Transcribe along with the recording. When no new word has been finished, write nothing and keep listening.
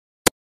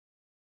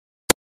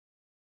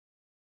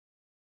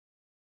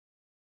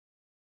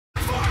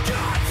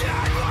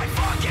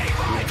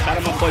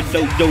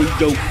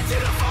do.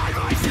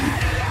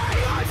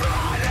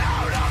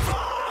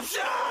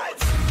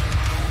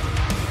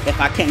 If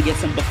I can't get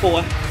some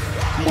before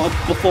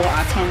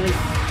I turn,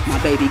 my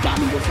baby got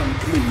me with some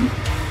glue.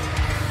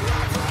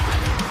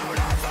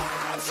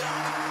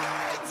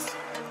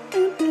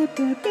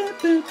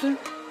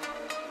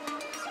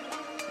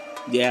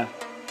 Yeah.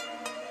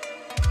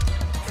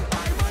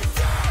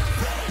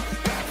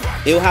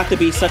 It'll have to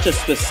be such a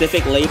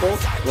specific label.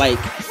 Like,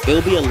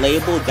 it'll be a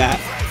label that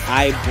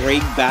I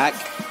bring back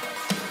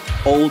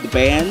old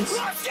bands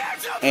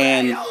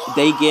and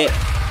they get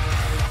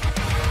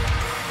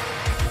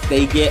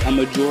a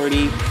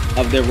majority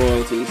of their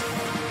royalties.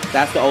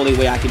 That's the only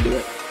way I can do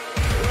it.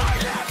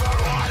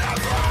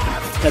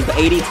 Because the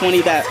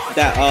 80-20 that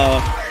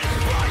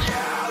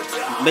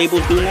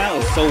labels do now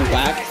is so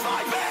whack.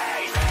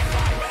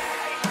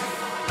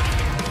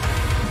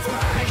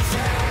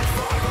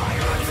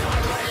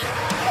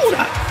 Hold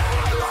up.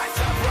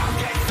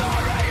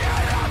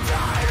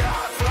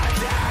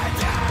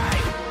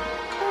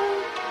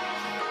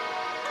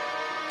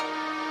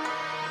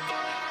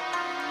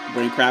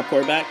 Bring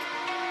crabcore back?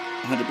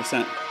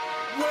 100%.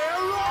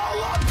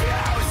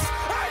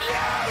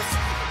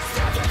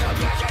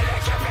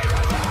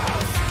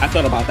 I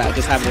thought about that,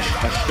 just having a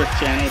strict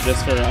channel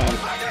just for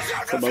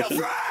promotion.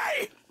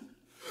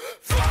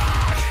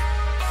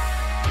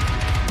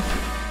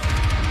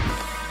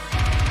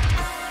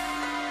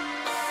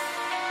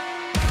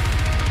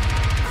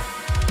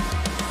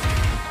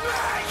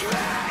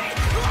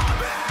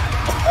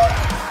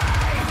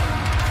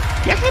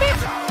 Yeah, hit it.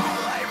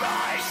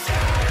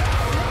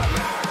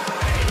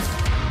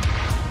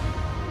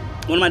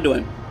 What am I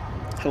doing?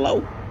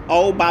 Hello?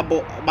 Oh, my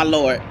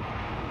lord.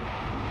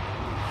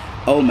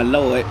 Oh, my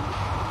lord.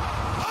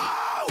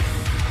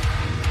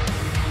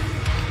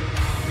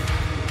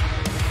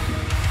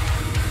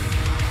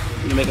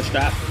 Can you make a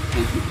strap?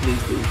 Thank you,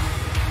 please do.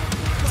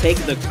 Take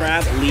the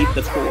crab, leave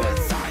the core.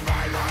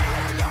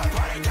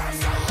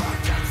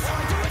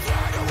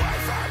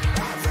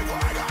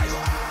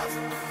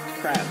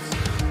 Crabs.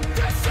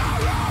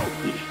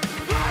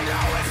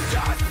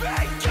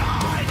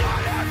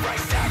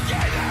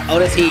 Oh,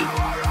 that's heat.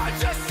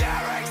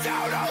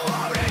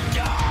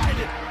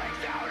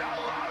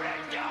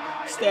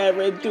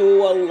 Staring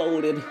through a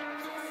loaded.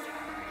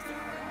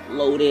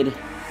 Waiting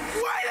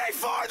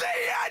for the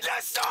end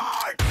to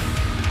start.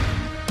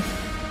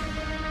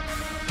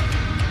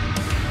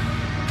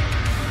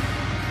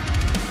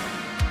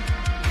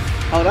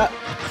 Hold up.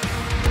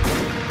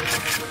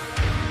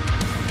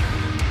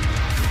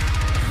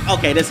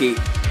 Okay, that's heat.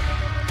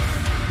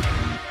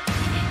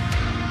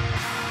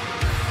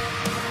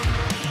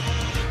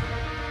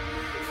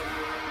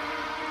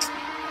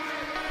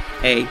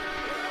 Hey.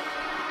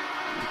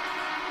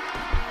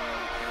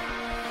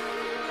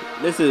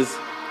 This is...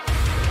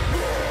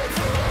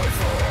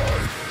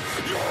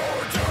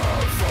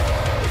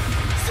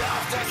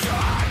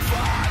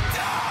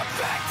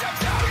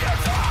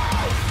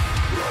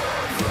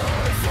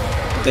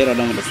 They don't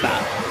know when to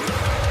stop.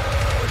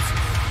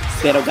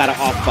 They don't got an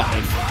off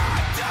button.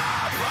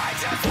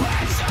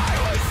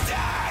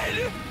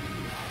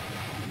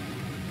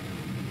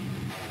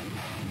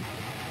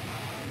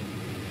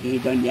 He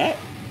ain't done yet?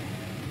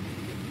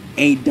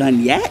 Ain't done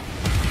yet?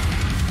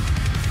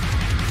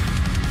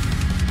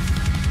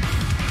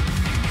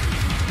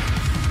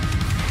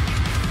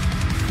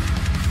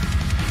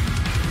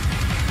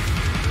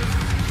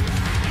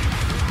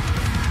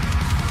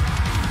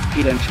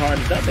 He done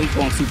charged up, they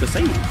going Super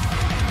Saiyan.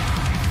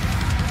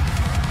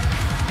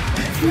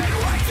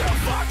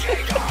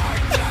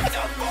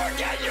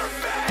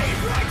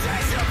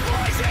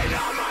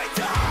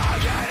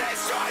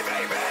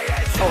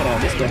 Hold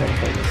on, let's go ahead and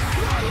play this.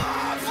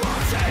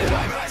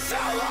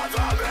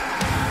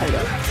 Hold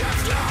up.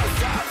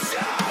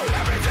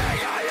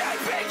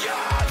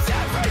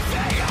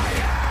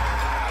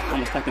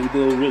 Almost like in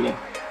Glvvm.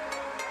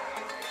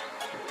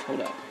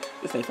 Hold up.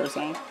 This ain't first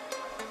song.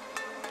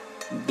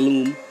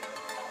 Bloom.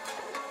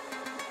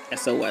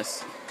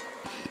 SOS.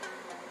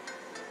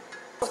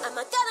 Am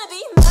I gonna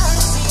be mad?